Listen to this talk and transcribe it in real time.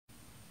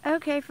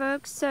Okay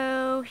folks,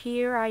 so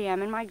here I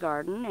am in my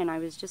garden, and I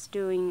was just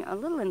doing a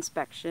little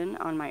inspection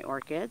on my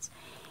orchids,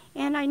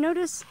 and I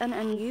noticed an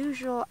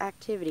unusual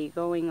activity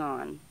going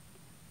on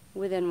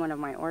within one of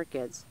my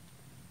orchids.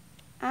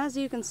 As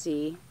you can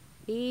see,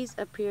 these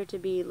appear to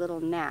be little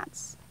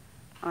gnats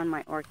on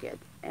my orchid,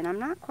 and I'm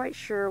not quite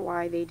sure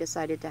why they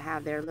decided to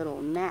have their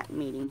little gnat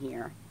meeting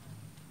here.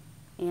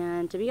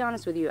 And to be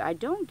honest with you, I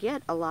don't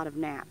get a lot of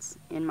gnats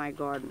in my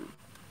garden.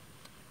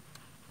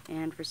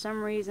 And for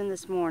some reason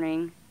this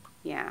morning,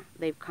 yeah,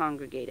 they've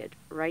congregated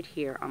right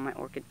here on my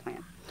orchid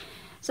plant.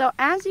 So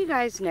as you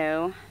guys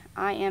know,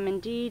 I am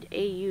indeed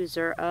a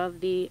user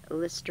of the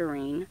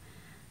Listerine,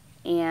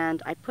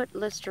 and I put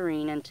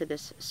Listerine into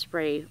this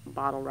spray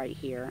bottle right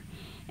here,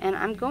 and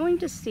I'm going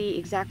to see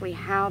exactly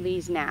how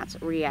these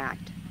gnats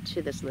react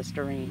to this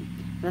Listerine.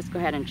 Let's go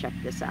ahead and check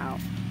this out.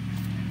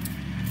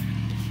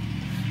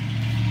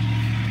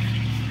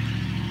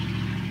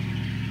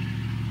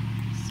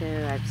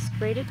 So I've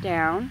sprayed it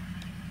down.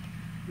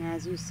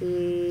 As you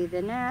see,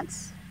 the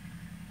gnats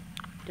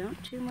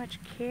don't too much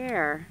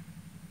care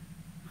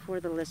for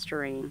the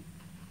Listerine.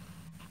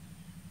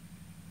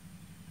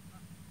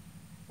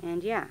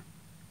 And yeah,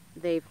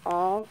 they've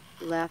all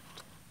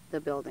left the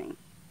building.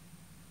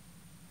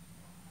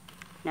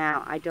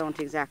 Now, I don't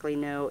exactly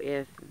know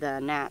if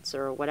the gnats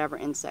or whatever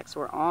insects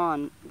were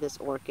on this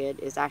orchid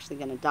is actually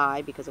going to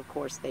die, because of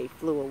course they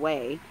flew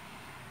away.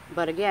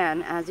 But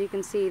again, as you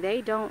can see,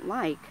 they don't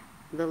like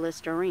the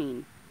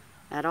Listerine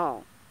at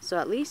all. So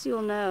at least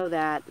you'll know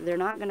that they're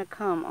not going to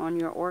come on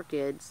your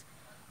orchids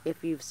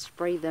if you've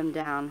sprayed them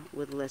down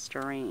with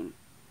Listerine.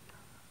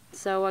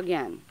 So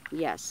again,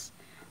 yes,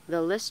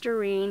 the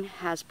Listerine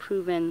has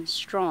proven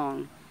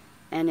strong,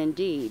 and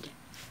indeed,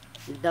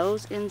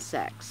 those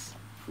insects,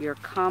 your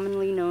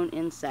commonly known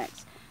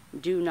insects,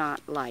 do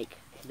not like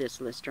this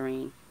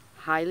Listerine.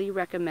 Highly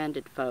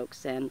recommended,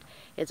 folks, and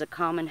it's a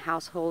common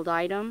household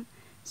item.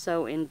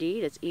 So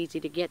indeed, it's easy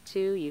to get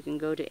to. You can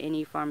go to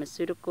any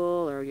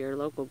pharmaceutical or your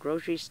local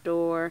grocery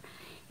store.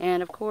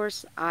 And of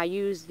course, I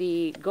use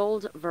the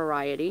gold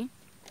variety,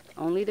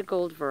 only the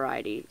gold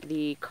variety.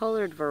 The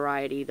colored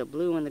variety, the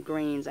blue and the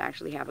greens,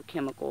 actually have a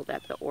chemical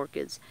that the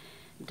orchids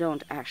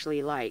don't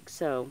actually like.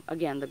 So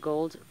again, the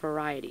gold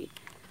variety.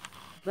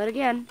 But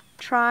again,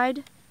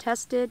 tried,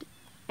 tested,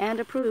 and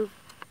approved.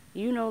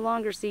 You no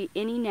longer see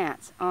any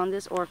gnats on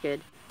this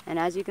orchid. And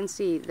as you can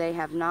see, they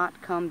have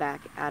not come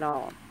back at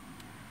all.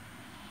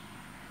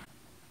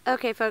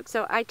 Okay folks,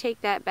 so I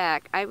take that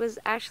back. I was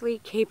actually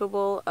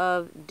capable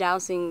of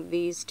dousing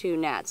these two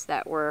gnats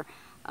that were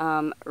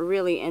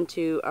really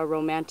into a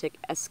romantic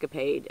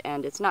escapade,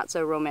 and it's not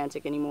so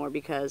romantic anymore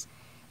because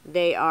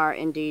they are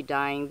indeed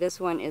dying. This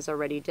one is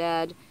already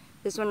dead.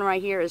 This one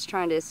right here is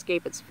trying to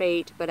escape its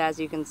fate, but as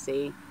you can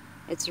see,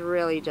 it's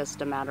really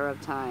just a matter of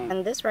time.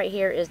 And this right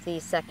here is the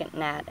second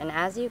gnat, and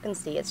as you can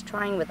see, it's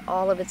trying with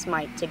all of its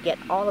might to get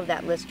all of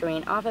that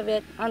Listerine off of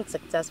it.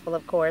 Unsuccessful,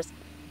 of course.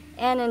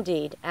 And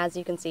indeed, as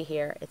you can see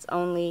here, it's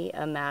only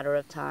a matter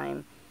of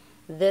time.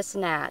 This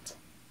gnat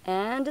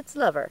and its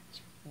lover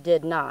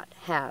did not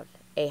have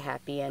a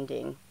happy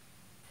ending.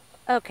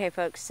 Okay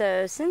folks,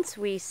 so since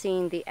we've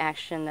seen the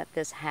action that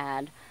this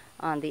had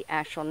on the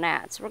actual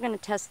gnats, we're going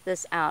to test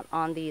this out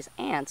on these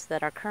ants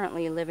that are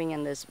currently living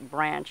in this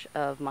branch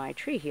of my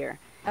tree here.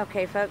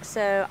 Okay folks,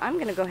 so I'm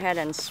going to go ahead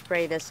and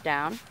spray this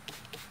down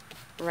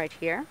right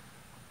here.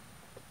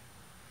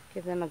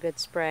 Give them a good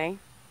spray.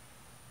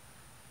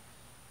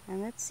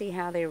 And let's see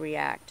how they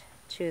react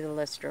to the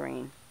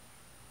Listerine.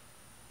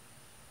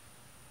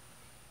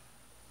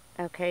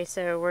 Okay,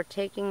 so we're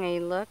taking a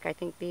look. I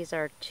think these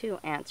are two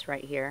ants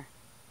right here.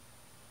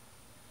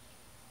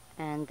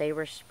 And they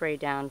were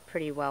sprayed down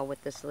pretty well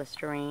with this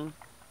Listerine.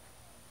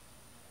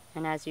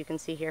 And as you can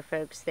see here,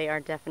 folks, they are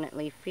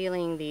definitely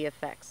feeling the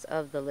effects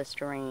of the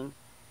Listerine.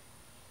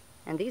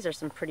 And these are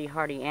some pretty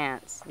hardy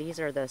ants. These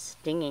are the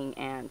stinging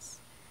ants.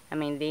 I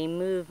mean, they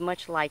move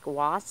much like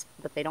wasps,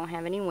 but they don't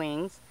have any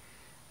wings.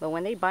 But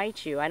when they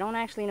bite you, I don't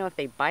actually know if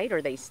they bite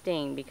or they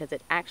sting, because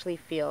it actually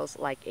feels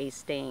like a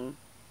sting.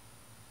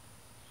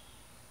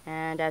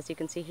 And as you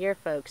can see here,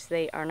 folks,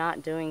 they are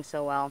not doing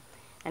so well.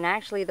 And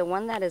actually, the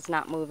one that is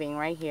not moving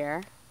right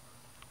here,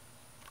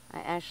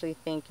 I actually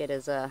think it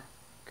is a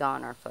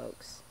goner,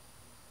 folks.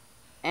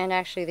 And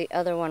actually, the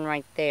other one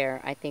right there,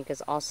 I think,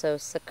 is also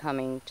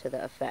succumbing to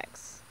the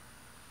effects.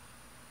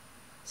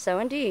 So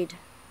indeed,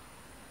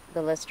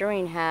 the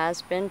Listerine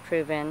has been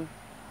proven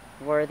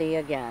worthy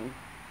again.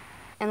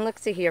 And look,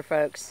 see here,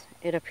 folks,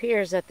 it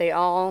appears that they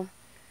all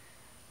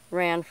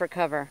ran for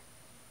cover.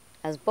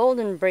 As bold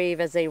and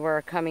brave as they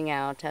were coming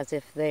out, as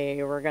if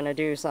they were going to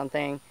do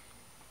something,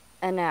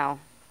 and now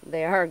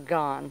they are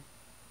gone.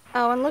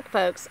 Oh, and look,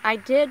 folks, I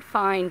did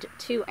find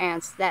two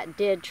ants that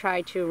did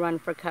try to run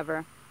for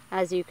cover.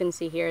 As you can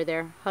see here,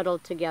 they're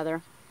huddled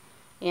together.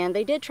 And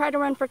they did try to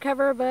run for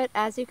cover, but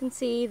as you can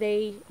see,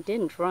 they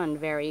didn't run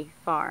very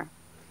far.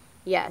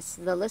 Yes,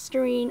 the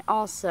Listerine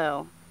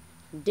also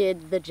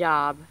did the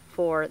job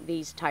for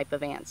these type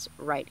of ants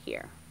right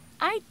here.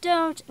 I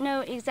don't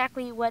know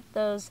exactly what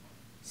those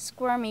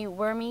squirmy,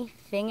 wormy,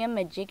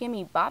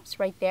 thingamajigamy bops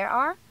right there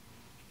are.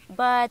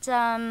 But,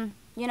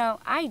 you know,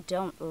 I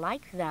don't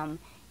like them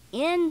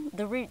in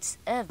the roots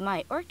of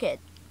my orchid.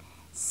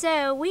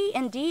 So we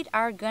indeed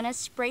are gonna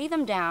spray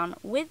them down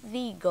with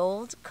the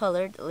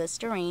gold-colored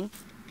Listerine.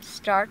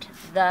 Start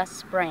the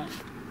spraying.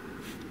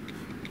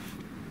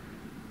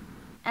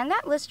 And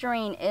that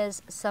Listerine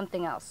is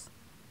something else.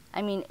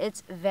 I mean,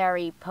 it's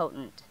very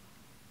potent.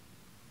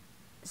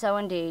 So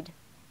indeed,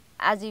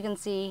 as you can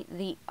see,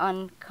 the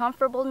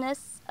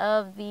uncomfortableness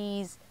of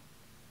these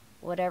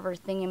whatever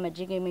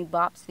thingamajigamy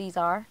bops these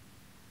are.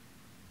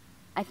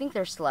 I think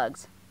they're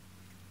slugs.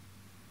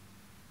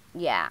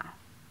 Yeah,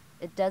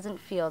 it doesn't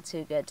feel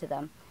too good to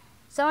them.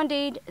 So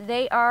indeed,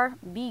 they are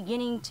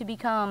beginning to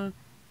become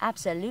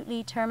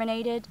absolutely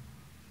terminated,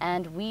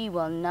 and we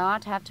will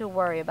not have to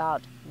worry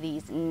about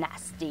these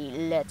nasty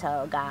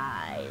little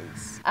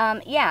guys.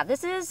 Yeah,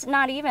 this is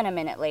not even a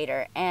minute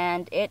later,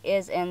 and it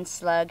is in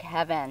slug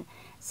heaven.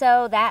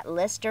 So that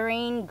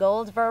Listerine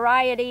gold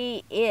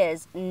variety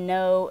is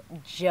no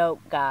joke,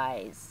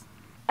 guys.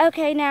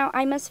 Okay, now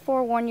I must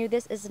forewarn you,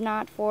 this is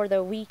not for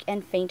the weak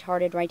and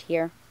faint-hearted right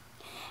here.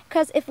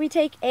 Because if we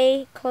take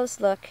a close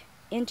look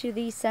into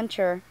the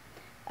center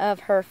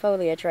of her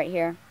foliage right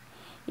here,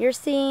 you're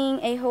seeing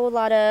a whole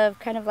lot of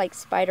kind of like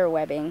spider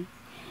webbing.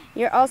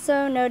 You're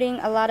also noting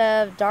a lot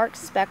of dark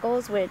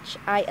speckles, which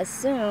I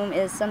assume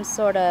is some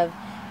sort of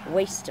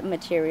waste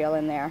material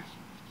in there.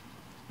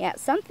 Yeah,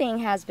 something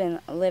has been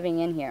living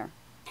in here.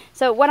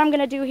 So what I'm going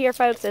to do here,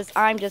 folks, is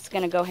I'm just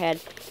going to go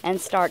ahead and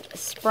start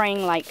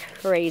spraying like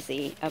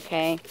crazy,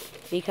 okay?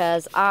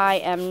 Because I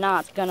am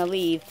not going to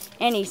leave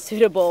any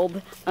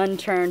pseudobulb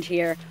unturned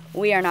here.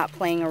 We are not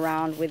playing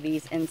around with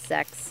these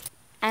insects.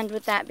 And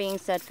with that being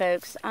said,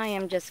 folks, I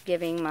am just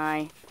giving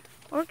my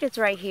orchids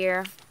right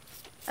here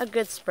a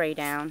good spray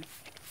down,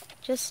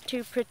 just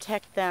to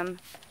protect them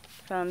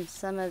from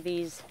some of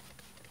these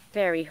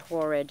very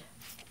horrid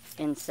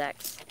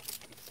insects.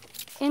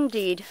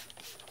 Indeed,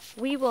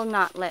 we will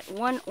not let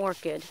one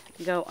orchid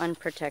go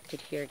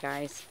unprotected here,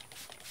 guys.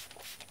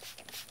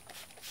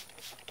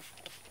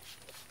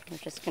 We're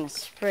just going to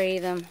spray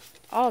them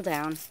all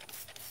down.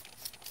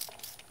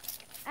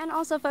 And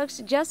also, folks,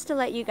 just to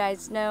let you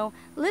guys know,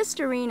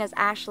 Listerine is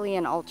actually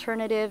an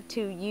alternative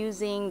to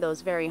using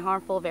those very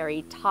harmful,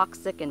 very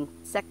toxic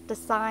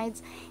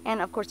insecticides.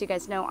 And of course, you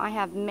guys know I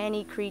have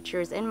many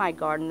creatures in my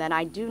garden that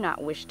I do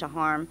not wish to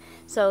harm.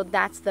 So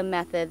that's the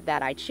method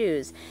that I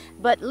choose.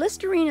 But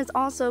Listerine is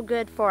also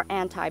good for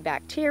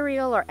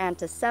antibacterial or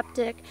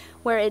antiseptic,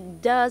 where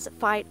it does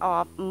fight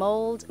off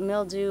mold,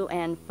 mildew,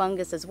 and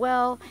fungus as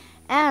well.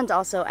 And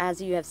also,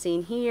 as you have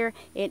seen here,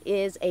 it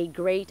is a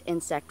great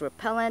insect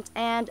repellent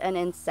and an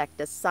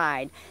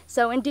insecticide.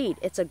 So indeed,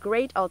 it's a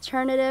great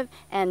alternative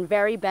and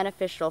very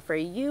beneficial for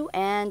you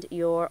and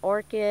your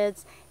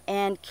orchids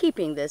and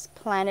keeping this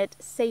planet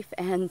safe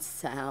and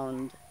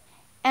sound.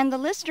 And the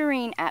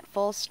Listerine at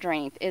full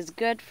strength is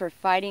good for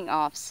fighting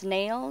off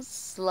snails,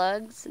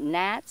 slugs,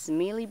 gnats,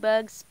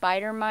 mealybugs,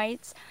 spider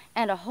mites,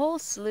 and a whole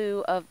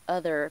slew of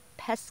other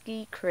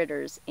pesky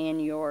critters in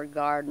your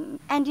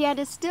garden. And yet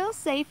is still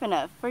safe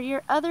enough for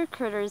your other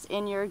critters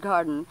in your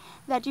garden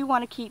that you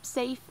want to keep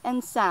safe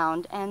and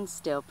sound and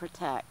still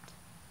protect.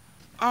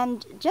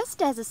 And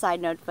just as a side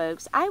note,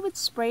 folks, I would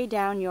spray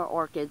down your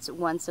orchids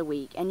once a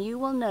week and you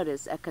will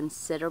notice a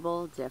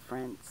considerable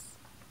difference.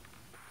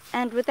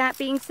 And with that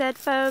being said,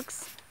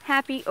 folks,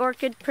 happy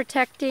orchid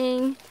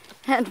protecting.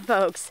 And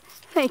folks,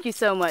 thank you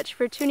so much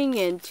for tuning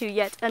in to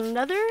yet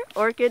another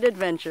orchid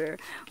adventure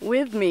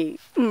with me,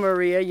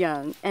 Maria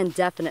Young. And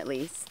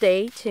definitely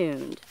stay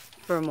tuned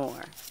for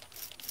more.